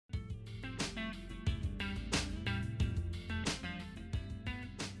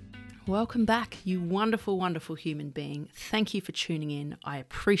Welcome back, you wonderful, wonderful human being. Thank you for tuning in. I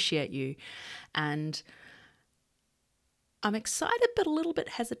appreciate you. And I'm excited but a little bit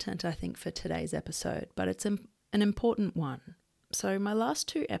hesitant, I think, for today's episode, but it's an important one. So my last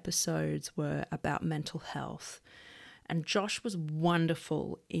two episodes were about mental health, and Josh was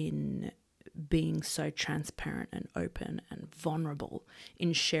wonderful in being so transparent and open and vulnerable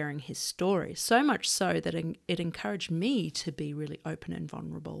in sharing his story, so much so that it encouraged me to be really open and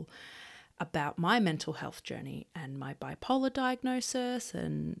vulnerable about my mental health journey and my bipolar diagnosis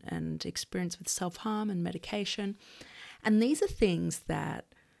and experience with self-harm and medication. And these are things that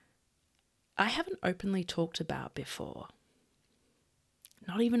I haven't openly talked about before.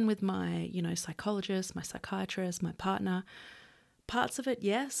 Not even with my, psychologist, my psychiatrist, my partner. Parts of it,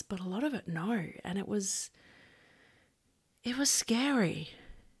 yes, but a lot of it, no. And it was scary.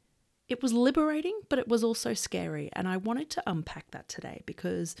 It was liberating, but it was also scary. And I wanted to unpack that today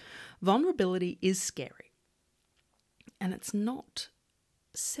because vulnerability is scary. And it's not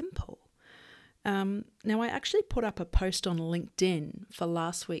simple. Now, I actually put up a post on LinkedIn for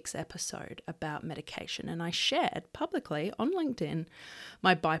last week's episode about medication, and I shared publicly on LinkedIn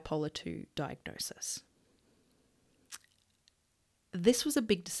my bipolar 2 diagnosis. This was a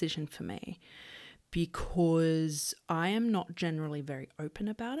big decision for me because I am not generally very open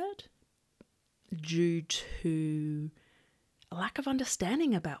about it due to a lack of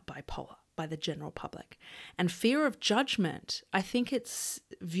understanding about bipolar by the general public and fear of judgment. I think it's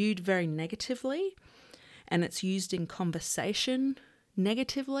viewed very negatively and it's used in conversation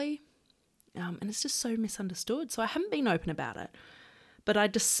negatively, and it's just so misunderstood. So I haven't been open about it. But I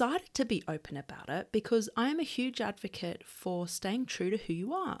decided to be open about it because I am a huge advocate for staying true to who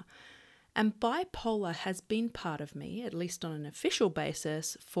you are. And bipolar has been part of me, at least on an official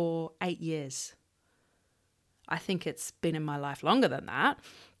basis, for 8 years. I think it's been in my life longer than that,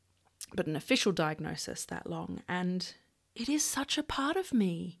 but an official diagnosis that long. And it is such a part of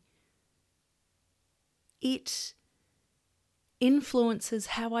me. It influences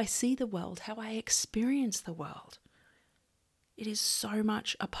how I see the world, how I experience the world. It is so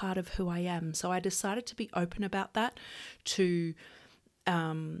much a part of who I am. So I decided to be open about that, to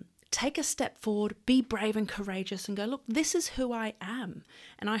take a step forward, be brave and courageous and go, look, this is who I am.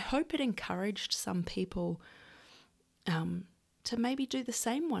 And I hope it encouraged some people to maybe do the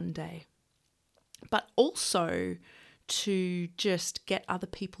same one day, but also to just get other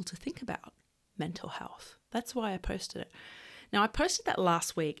people to think about mental health. That's why I posted it. Now, I posted that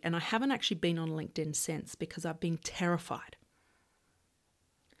last week and I haven't actually been on LinkedIn since because I've been terrified.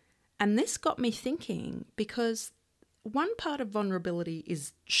 And this got me thinking because one part of vulnerability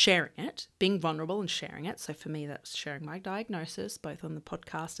is sharing it, being vulnerable and sharing it. So for me, that's sharing my diagnosis, both on the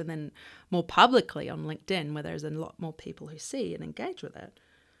podcast and then more publicly on LinkedIn, where there's a lot more people who see and engage with it.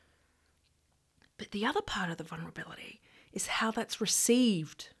 But the other part of the vulnerability is how that's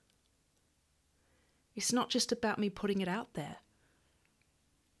received. It's not just about me putting it out there.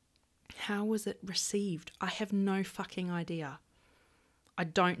 How was it received? I have no fucking idea. I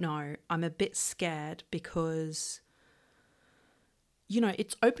don't know. I'm a bit scared because,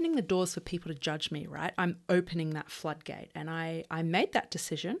 it's opening the doors for people to judge me, right? I'm opening that floodgate, and I made that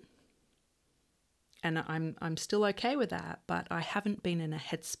decision, and I'm still okay with that, but I haven't been in a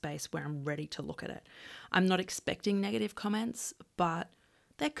headspace where I'm ready to look at it. I'm not expecting negative comments, but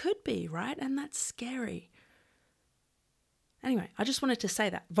there could be, right? And that's scary. Anyway, I just wanted to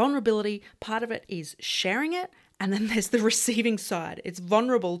say that. Vulnerability, part of it is sharing it, and then there's the receiving side. It's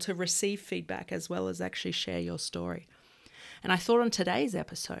vulnerable to receive feedback as well as actually share your story. And I thought on today's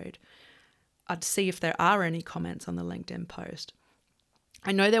episode, I'd see if there are any comments on the LinkedIn post.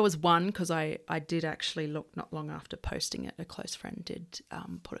 I know there was one because I did actually look not long after posting it. A close friend did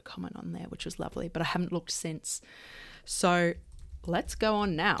put a comment on there, which was lovely, but I haven't looked since. So let's go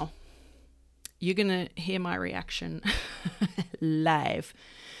on now. You're going to hear my reaction live.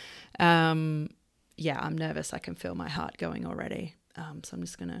 Yeah, I'm nervous. I can feel my heart going already. So I'm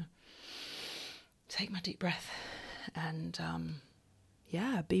just going to take my deep breath and,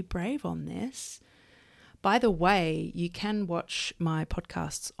 be brave on this. By the way, you can watch my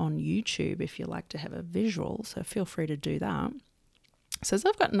podcasts on YouTube if you like to have a visual, so feel free to do that. It says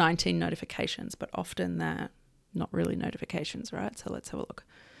I've got 19 notifications, but often they're not really notifications, right? So let's have a look.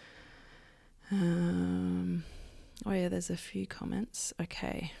 Oh yeah, there's a few comments.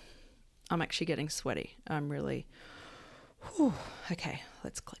 Okay. I'm actually getting sweaty. I'm really, okay,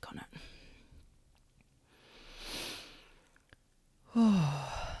 let's click on it.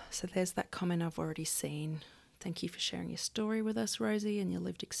 So there's that comment I've already seen. Thank you for sharing your story with us, Rosie, and your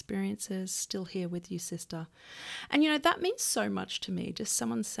lived experiences. Still here with you, sister. And, that means so much to me. Just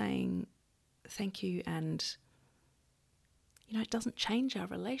someone saying thank you, and, it doesn't change our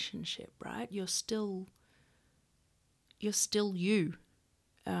relationship, right? You're still you.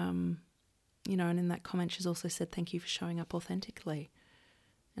 And in that comment, she's also said, thank you for showing up authentically.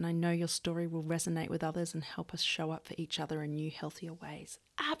 And I know your story will resonate with others and help us show up for each other in new, healthier ways.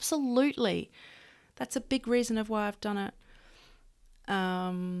 Absolutely. That's a big reason of why I've done it.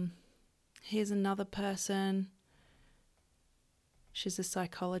 Here's another person. She's a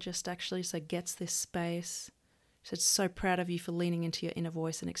psychologist, actually, so gets this space. She said, so proud of you for leaning into your inner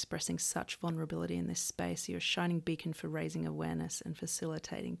voice and expressing such vulnerability in this space. You're a shining beacon for raising awareness and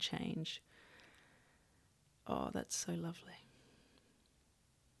facilitating change. Oh, that's so lovely.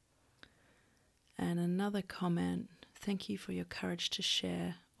 And another comment, thank you for your courage to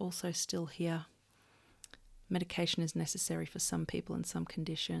share. Also still here. Medication is necessary for some people in some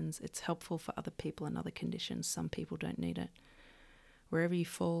conditions. It's helpful for other people in other conditions. Some people don't need it. Wherever you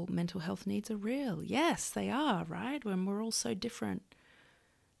fall, mental health needs are real. Yes, they are, right? When we're all so different.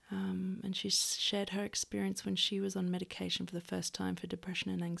 And she shared her experience when she was on medication for the first time for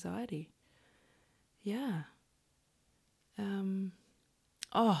depression and anxiety. Yeah.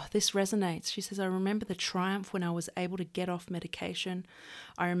 This resonates. She says, I remember the triumph when I was able to get off medication.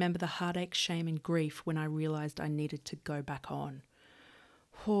 I remember the heartache, shame, and grief when I realized I needed to go back on.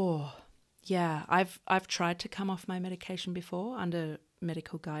 Oh, yeah. I've tried to come off my medication before under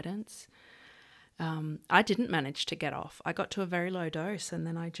medical guidance. I didn't manage to get off. I got to a very low dose, and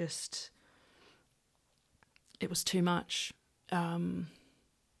then it was too much. The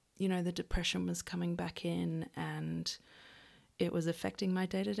depression was coming back in, and it was affecting my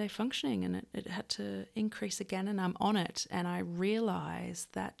day-to-day functioning, and it had to increase again, and I'm on it. And I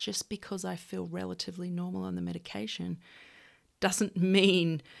realized that just because I feel relatively normal on the medication doesn't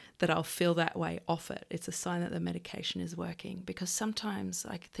mean that I'll feel that way off it. It's a sign that the medication is working, because sometimes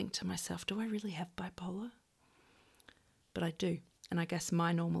I think to myself, do I really have bipolar? But I do. And I guess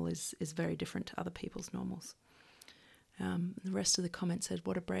my normal is very different to other people's normals. The rest of the comment said,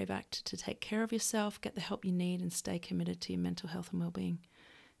 what a brave act to take care of yourself, get the help you need, and stay committed to your mental health and well-being.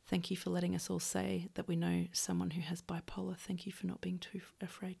 Thank you for letting us all say that we know someone who has bipolar. Thank you for not being too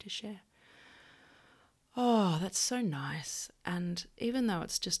afraid to share. Oh, that's so nice. And even though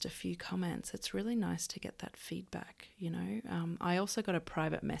it's just a few comments, it's really nice to get that feedback, I also got a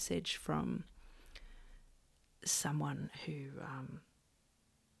private message from someone who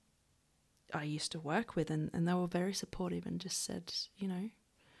I used to work with, and they were very supportive and just said,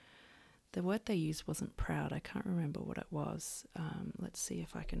 the word they used wasn't proud. I can't remember what it was. Let's see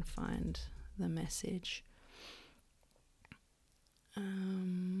if I can find the message.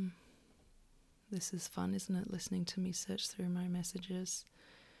 This is fun, isn't it? Listening to me search through my messages.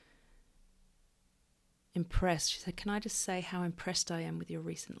 Impressed. She said, can I just say how impressed I am with your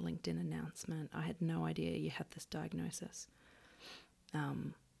recent LinkedIn announcement? I had no idea you had this diagnosis.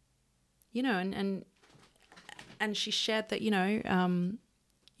 And she shared that,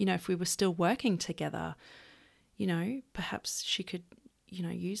 if we were still working together, perhaps she could,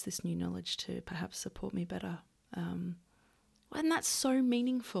 use this new knowledge to perhaps support me better. And that's so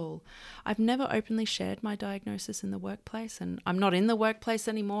meaningful. I've never openly shared my diagnosis in the workplace, and I'm not in the workplace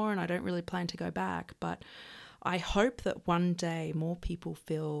anymore, and I don't really plan to go back, but I hope that one day more people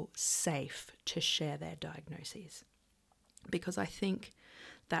feel safe to share their diagnoses, because I think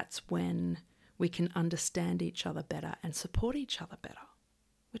that's when we can understand each other better and support each other better,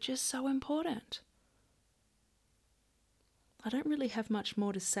 which is so important. I don't really have much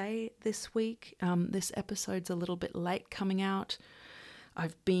more to say this week. This episode's a little bit late coming out.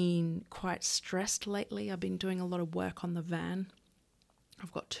 I've been quite stressed lately. I've been doing a lot of work on the van.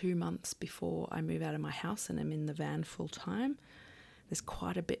 I've got 2 months before I move out of my house and I'm in the van full time. There's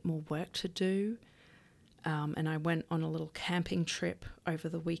quite a bit more work to do. And I went on a little camping trip over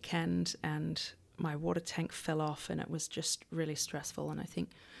the weekend, and my water tank fell off, and it was just really stressful. And I think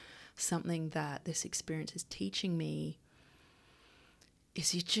something that this experience is teaching me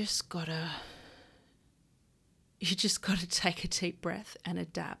is you just gotta take a deep breath and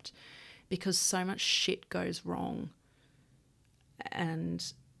adapt, because so much shit goes wrong.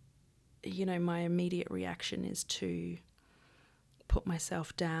 And, my immediate reaction is to put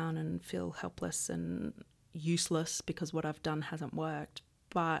myself down and feel helpless and useless because what I've done hasn't worked.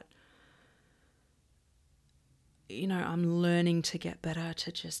 But, I'm learning to get better,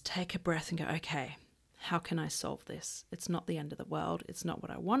 to just take a breath and go, okay, how can I solve this? It's not the end of the world. It's not what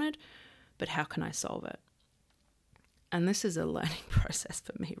I wanted, but how can I solve it? And this is a learning process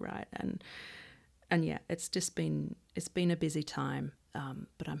for me, right? And And yeah, it's been a busy time,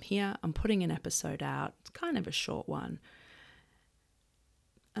 but I'm here. I'm putting an episode out. It's kind of a short one.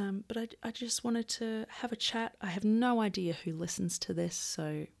 But I just wanted to have a chat. I have no idea who listens to this,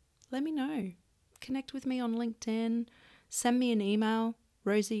 so let me know. Connect with me on LinkedIn. Send me an email,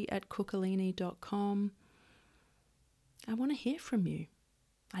 rosie@cuccolini.com. I want to hear from you.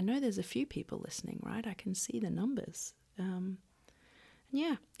 I know there's a few people listening, right? I can see the numbers. And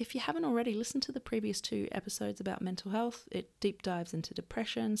yeah, if you haven't already, listened to the previous 2 episodes about mental health. It deep dives into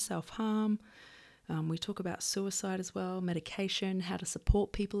depression, self-harm. We talk about suicide as well, medication, how to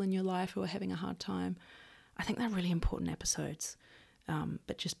support people in your life who are having a hard time. I think they're really important episodes.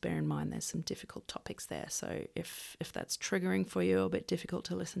 But just bear in mind there's some difficult topics there. So if that's triggering for you, a bit difficult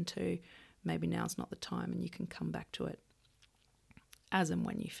to listen to, maybe now's not the time and you can come back to it as and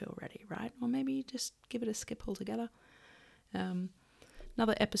when you feel ready, right? Or maybe you just give it a skip altogether.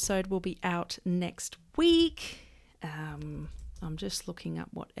 Another episode will be out next week. I'm just looking up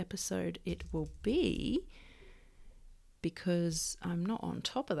what episode it will be because I'm not on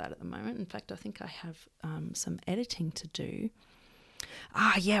top of that at the moment. In fact, I think I have some editing to do.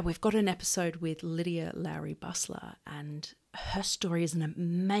 We've got an episode with Lydia Lowry Bustler, and her story is an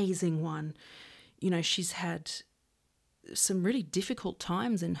amazing one. You know, she's had some really difficult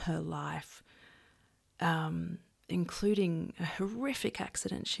times in her life, including a horrific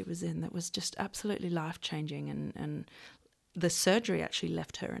accident she was in that was just absolutely life-changing, and the surgery actually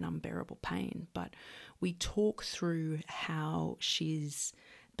left her in unbearable pain. But we talk through how she's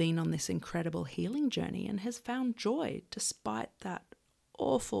been on this incredible healing journey and has found joy despite that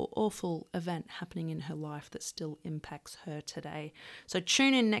awful event happening in her life that still impacts her today. So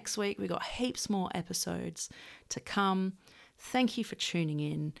tune in next week. We've got heaps more episodes to come. Thank you for tuning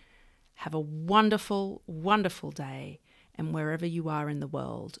in. Have a wonderful, wonderful day. And wherever you are in the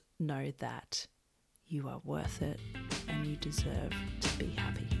world, know that you are worth it and you deserve to be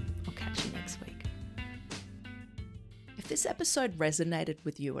happy. I'll catch you next week. If this episode resonated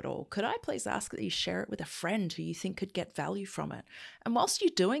with you at all, could I please ask that you share it with a friend who you think could get value from it? And whilst you're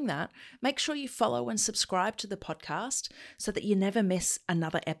doing that, make sure you follow and subscribe to the podcast so that you never miss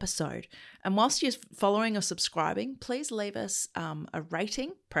another episode. And whilst you're following or subscribing, please leave us a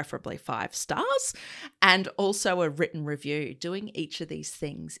rating, preferably 5 stars, and also a written review. Doing each of these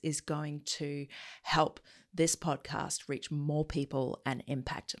things is going to help this podcast reach more people and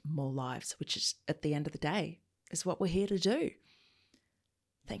impact more lives, which is, at the end of the day, is what we're here to do.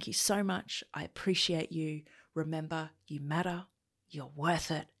 Thank you so much. I appreciate you. Remember, you matter, you're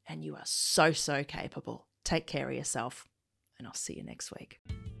worth it, and you are so capable. Take care of yourself, and I'll see you next week.